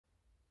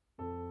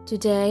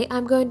Today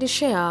I'm going to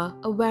share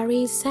a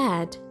very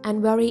sad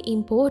and very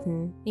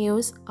important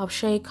news of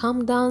Sheikh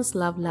Hamdan's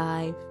love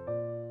life.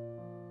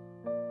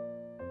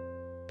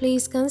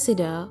 Please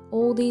consider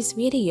all these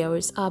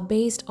videos are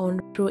based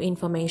on true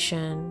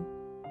information.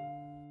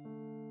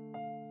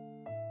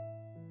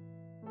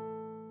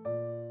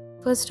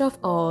 First of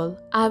all,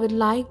 I would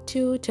like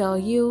to tell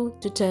you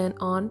to turn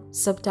on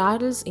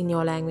subtitles in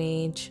your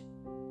language.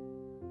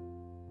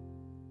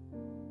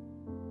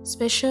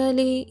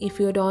 Especially if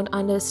you don't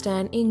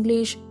understand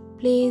English,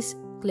 please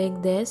click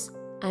this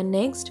and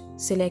next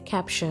select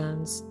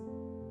captions.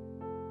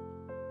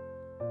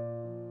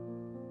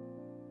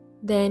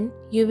 Then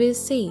you will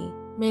see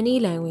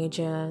many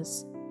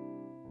languages.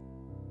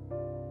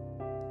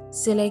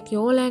 Select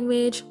your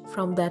language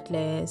from that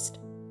list.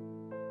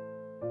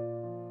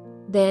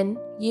 Then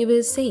you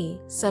will see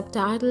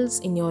subtitles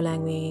in your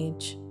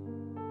language.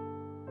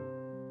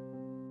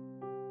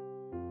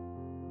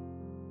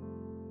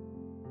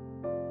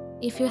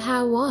 If you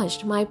have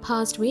watched my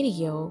past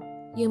video,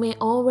 you may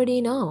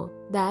already know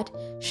that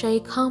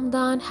Sheikh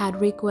Hamdan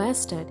had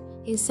requested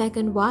his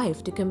second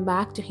wife to come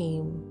back to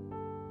him.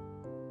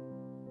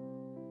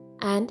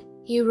 And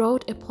he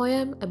wrote a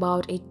poem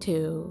about it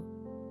too.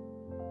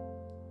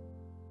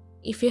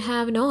 If you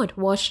have not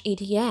watched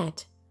it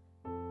yet,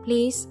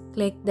 please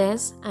click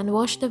this and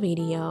watch the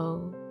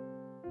video.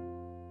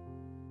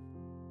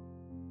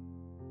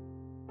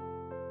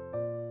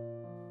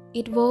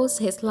 It was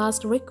his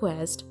last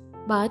request,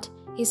 but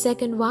his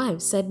second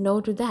wife said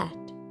no to that.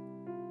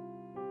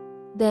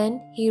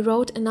 Then he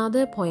wrote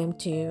another poem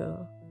too.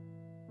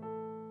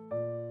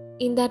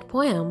 In that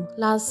poem,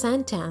 last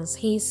sentence,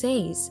 he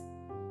says,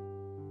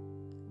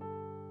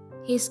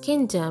 "His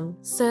kingdom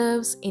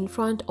serves in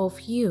front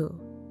of you."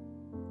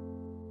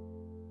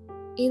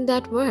 In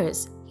that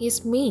verse,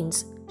 his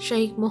means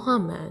Sheikh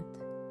Muhammad.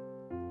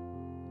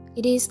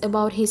 It is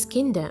about his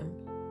kingdom.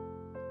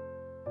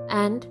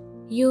 And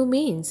you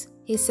means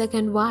his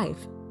second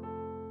wife.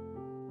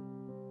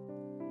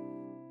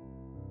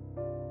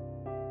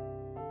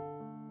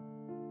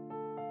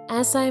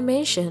 As I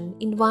mentioned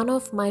in one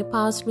of my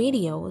past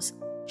videos,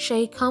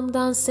 Sheikh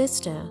Hamdan's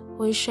sister,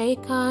 who is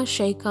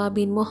Sheikha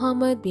bin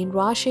Muhammad bin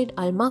Rashid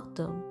Al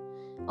Maktoum,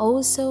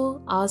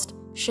 also asked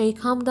Sheikh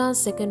Hamdan's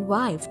second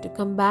wife to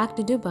come back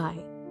to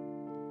Dubai.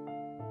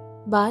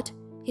 But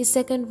his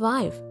second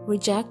wife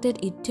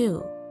rejected it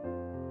too.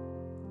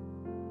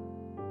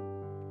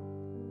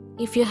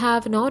 If you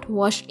have not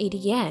watched it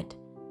yet,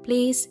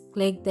 please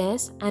click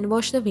this and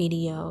watch the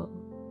video.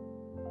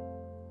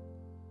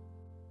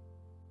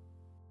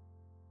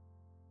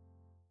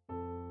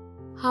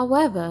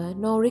 However,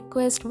 no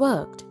request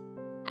worked,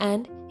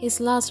 and his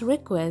last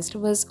request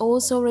was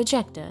also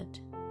rejected.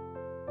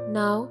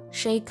 Now,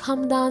 Sheikh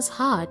Hamdan's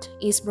heart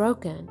is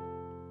broken.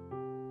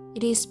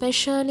 It is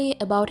especially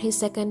about his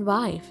second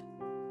wife.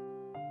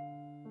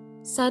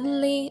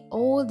 Suddenly,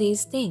 all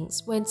these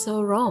things went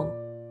so wrong.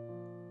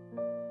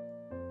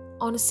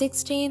 On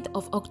 16th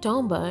of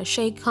October,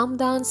 Sheikh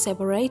Hamdan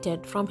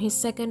separated from his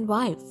second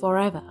wife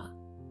forever.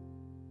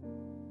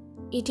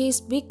 It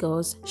is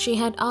because she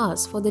had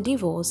asked for the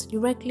divorce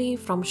directly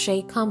from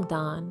Sheikh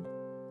Hamdan.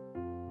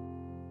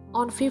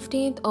 On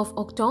 15th of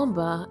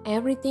October,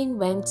 everything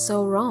went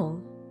so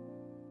wrong.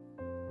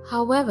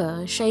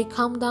 However, Sheikh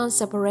Hamdan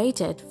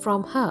separated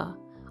from her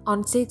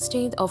on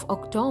 16th of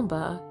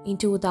October in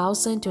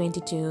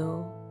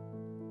 2022.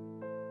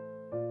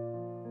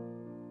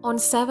 On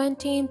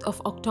 17th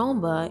of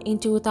October in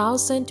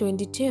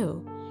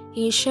 2022,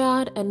 he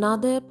shared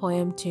another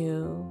poem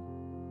too.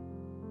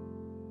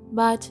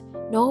 But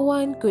no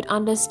one could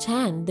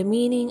understand the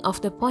meaning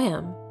of the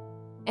poem,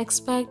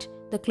 except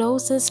the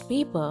closest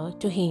people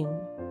to him.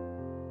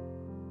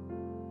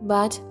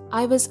 But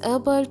I was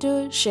able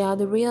to share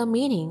the real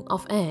meaning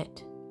of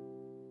it.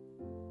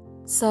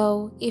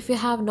 So, if you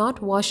have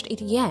not watched it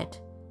yet,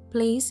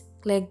 please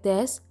click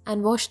this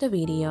and watch the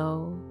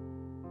video.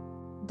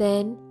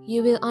 Then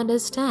you will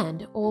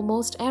understand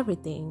almost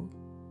everything.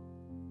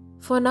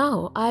 For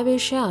now, I will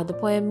share the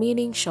poem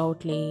meaning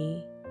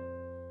shortly.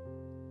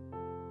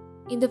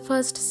 In the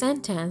first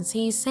sentence,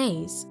 he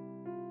says,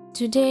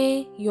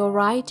 "Today your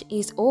ride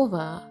is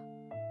over,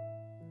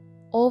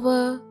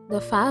 over the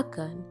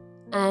falcon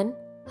and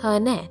her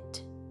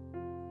net."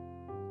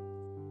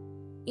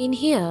 In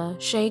here,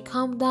 Sheikh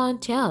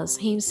Hamdan tells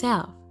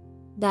himself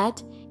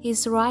that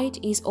his ride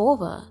is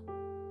over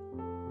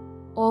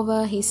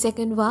his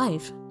second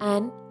wife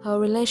and her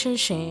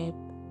relationship.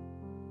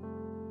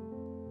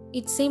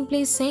 It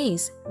simply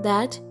says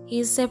that he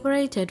is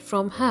separated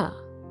from her.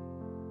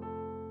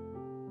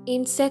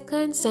 In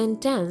second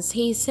sentence,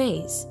 he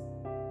says,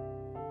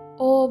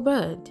 oh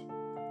bird,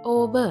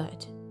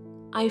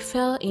 I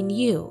fell in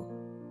you."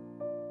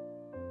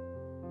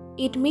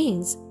 It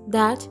means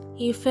that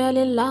he fell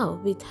in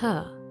love with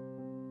her.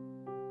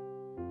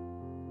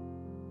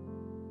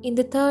 In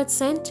the third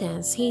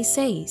sentence, he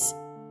says,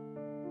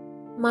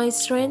 "My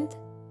strength,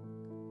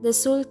 the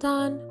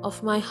sultan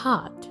of my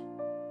heart."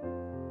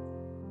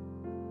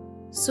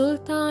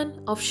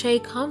 Sultan of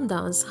Sheikh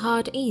Hamdan's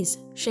heart is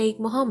Sheikh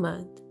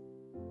Muhammad.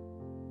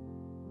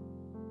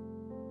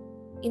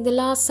 In the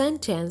last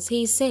sentence,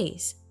 he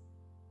says,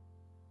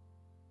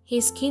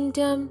 his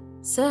kingdom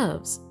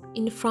serves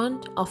in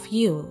front of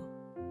you.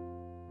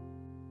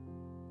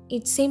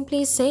 It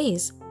simply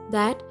says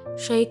that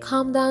Sheikh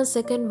Hamdan's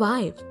second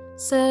wife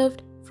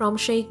served from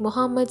Sheikh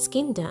Muhammad's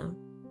kingdom.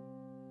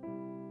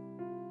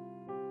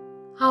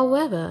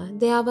 However,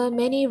 there were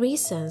many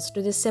reasons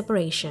to this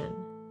separation.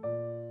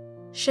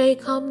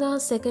 Sheikh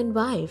Hamdan's second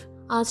wife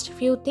asked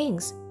few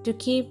things to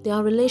keep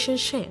their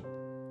relationship,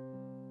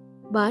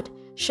 but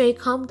Sheikh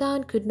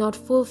Hamdan could not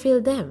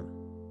fulfill them.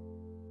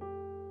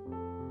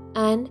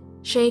 And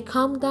Sheikh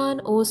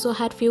Hamdan also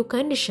had few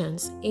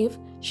conditions if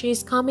she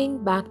is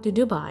coming back to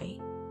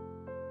Dubai.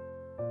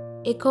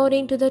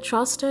 According to the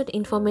trusted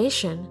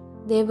information,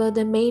 they were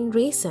the main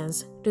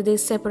reasons to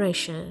this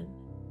separation.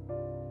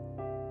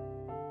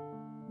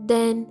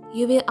 Then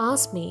you will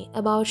ask me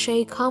about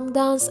Sheikh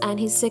Hamdan's and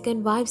his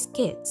second wife's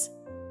kids.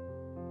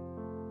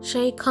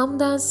 Sheikh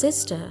Hamdan's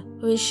sister,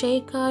 who is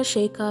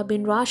Sheikha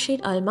bin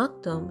Rashid Al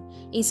Maktoum,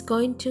 is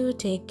going to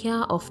take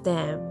care of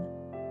them.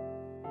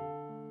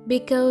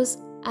 Because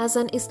as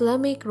an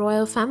Islamic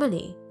royal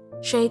family,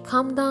 Sheikh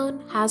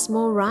Hamdan has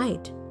more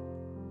right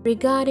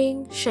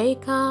regarding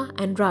Sheikha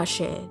and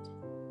Rashid.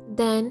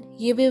 Then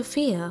you will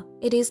feel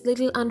it is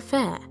little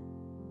unfair.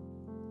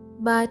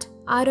 But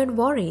I don't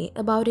worry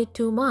about it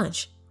too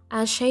much,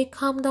 as Sheikh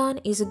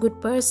Hamdan is a good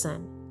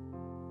person,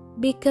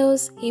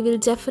 because he will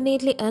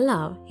definitely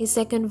allow his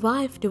second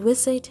wife to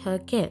visit her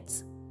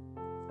kids.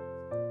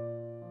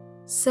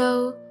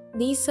 So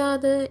these are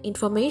the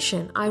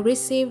information I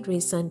received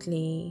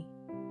recently.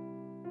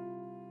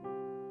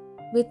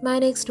 With my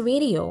next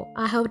video,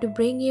 I hope to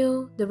bring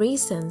you the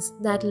reasons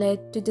that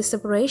led to the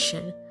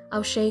separation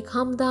of Sheikh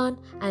Hamdan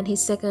and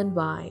his second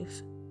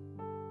wife.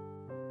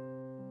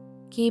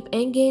 Keep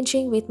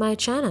engaging with my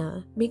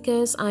channel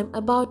because I'm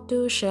about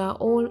to share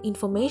all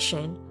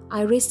information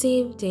I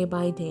receive day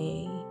by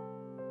day.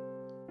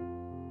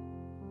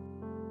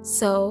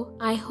 So,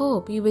 I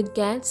hope you would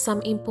get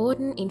some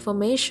important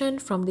information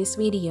from this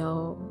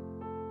video.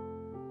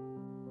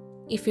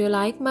 If you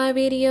like my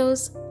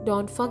videos,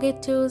 don't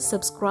forget to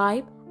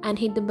subscribe and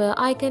hit the bell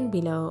icon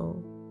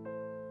below,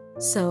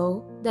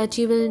 so that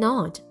you will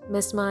not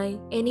miss my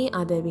any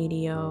other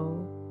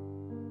video.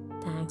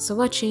 Thanks for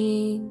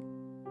watching.